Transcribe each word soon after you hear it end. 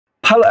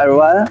Hello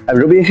everyone, I'm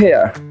Ruby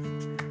here.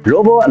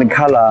 Robo and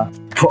Kala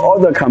for all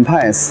the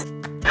campaigns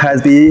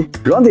has been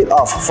rounded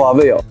off for a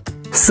while.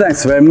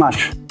 Thanks very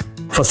much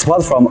for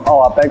support from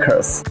our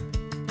backers.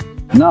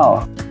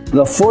 Now,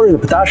 the full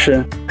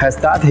production has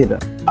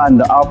started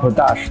and our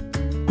production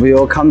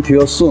will come to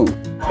you soon.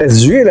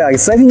 It's really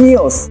exciting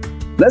news.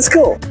 Let's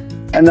go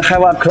and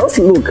have a close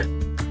look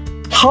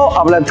how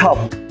our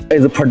laptop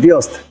is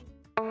produced.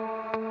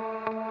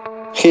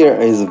 Here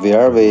is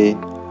where we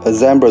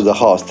assemble the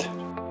host.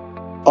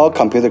 All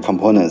computer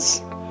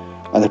components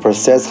and the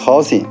process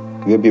housing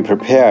will be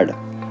prepared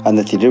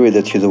and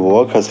delivered to the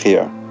workers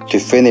here to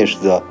finish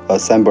the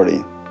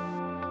assembly.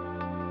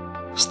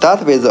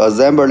 Start with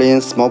assembling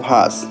small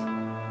parts,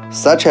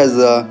 such as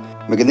the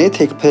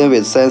magnetic pin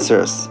with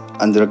sensors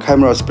and the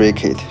camera spray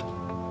kit,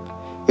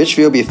 which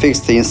will be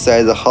fixed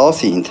inside the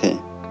housing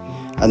intake,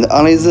 and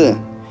only then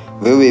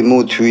will we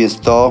move to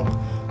install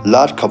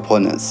large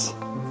components.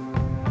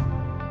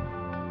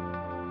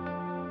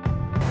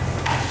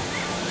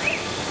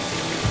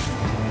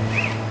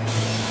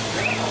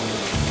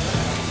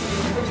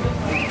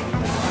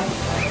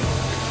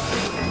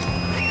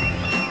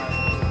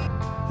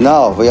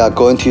 Now we are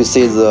going to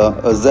see the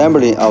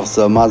assembly of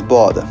the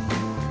motherboard.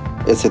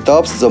 It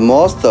adopts the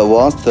most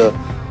advanced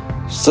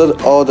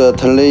third-order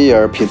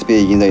 10-layer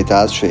PCB in the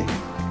industry.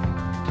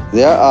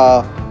 There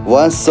are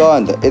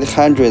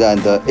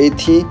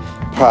 1,880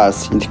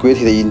 parts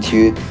integrated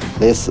into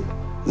this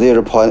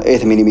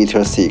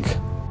 0.8mm thick,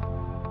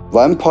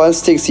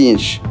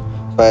 1.6-inch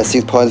by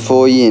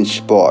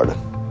 6.4-inch board,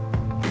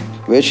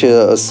 which is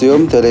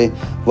assumedly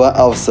one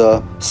of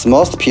the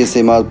smallest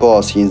PC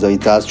motherboards in the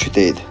industry to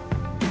date.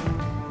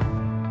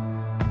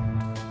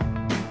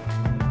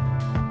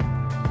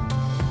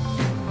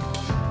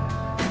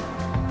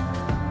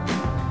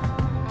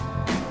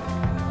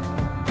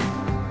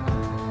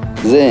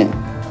 Then,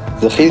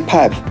 the heat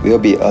pipe will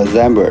be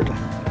assembled.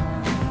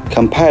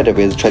 Compared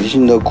with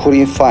traditional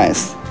cooling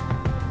fans,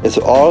 it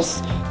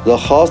allows the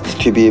host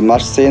to be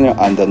much thinner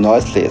and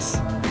noiseless.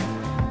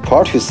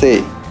 Proud to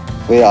say,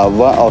 we are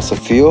one of the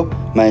few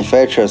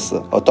manufacturers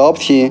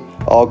adopting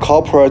all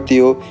copper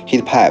dual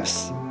heat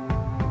pipes.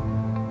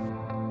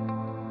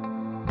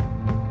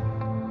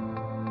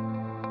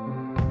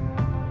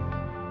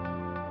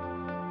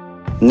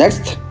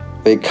 Next,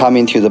 we come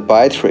into the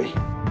battery.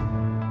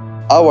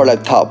 Our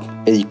laptop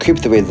is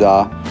equipped with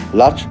a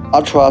large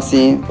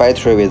ultra-thin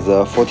battery with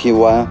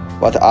 41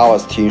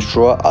 watt-hours to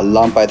ensure a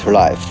long battery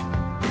life.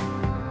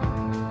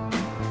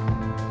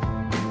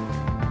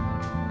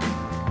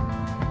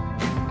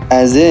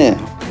 And then,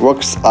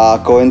 workers are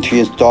going to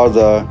install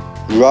the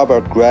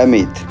rubber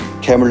grommet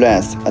camera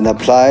lens and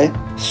apply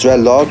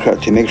thread locker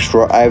to make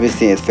sure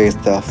everything is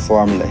fixed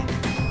firmly.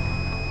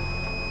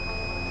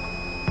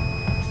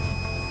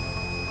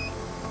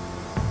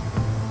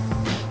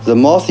 The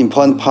most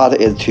important part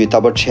is to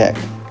double check.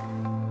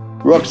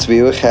 Workers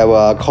will have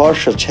a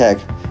cautious check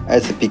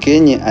at the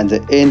beginning and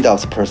the end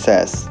of the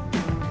process.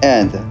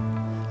 And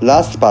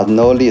last but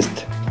not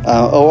least,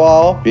 an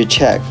overall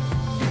recheck.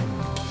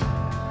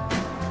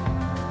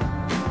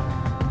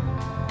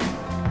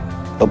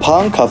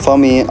 Upon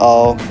confirming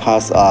all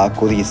parts are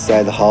good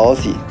inside the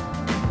housing,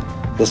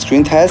 the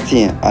screen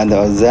testing and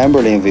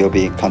assembling will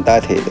be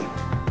conducted.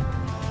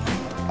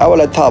 Our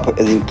laptop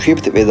is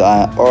equipped with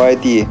an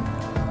OLED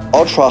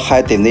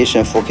ultra-high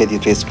definition 4K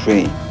display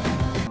screen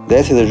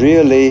that is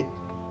really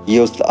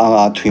used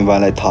on a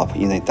 2-in-1 laptop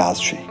in the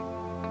industry.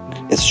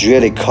 It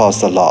really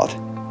costs a lot,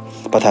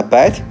 but I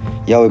bet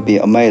you will be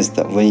amazed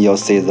when you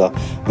see the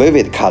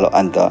vivid color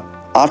and the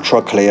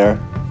ultra-clear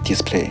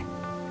display.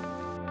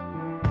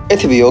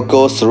 It will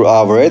go through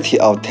a variety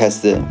of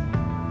tests.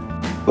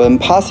 When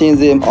passing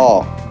them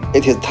all,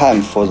 it is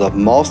time for the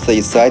most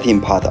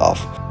exciting part of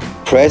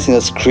pressing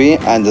the screen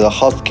and the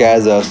host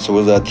together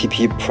through the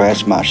TP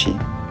press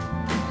machine.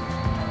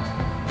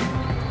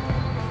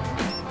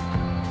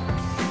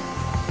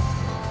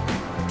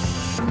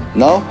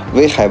 Now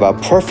we have a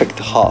perfect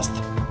host.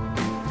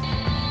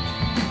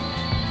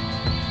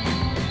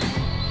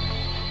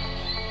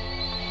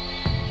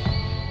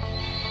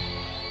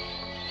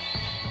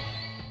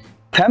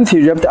 Time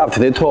to wrap up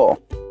today's tour.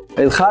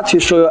 It's hard to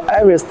show you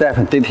every step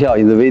in detail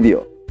in the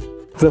video.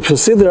 The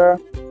procedure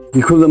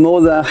includes more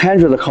than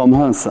 100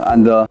 components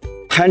and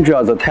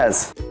hundreds of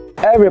tests.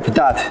 Every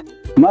product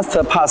must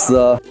pass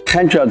the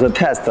hundreds of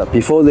tests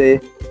before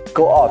they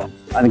go out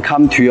and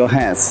come to your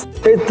hands.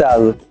 It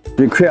does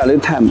require a little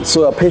time,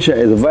 so your patience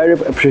is very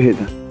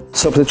appreciated.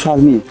 So please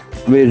trust me,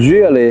 we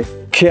really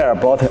care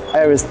about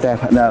every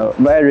step and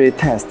every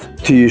test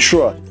to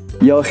ensure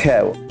you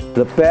have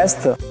the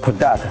best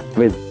product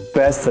with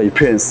best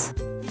experience.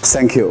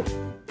 Thank you.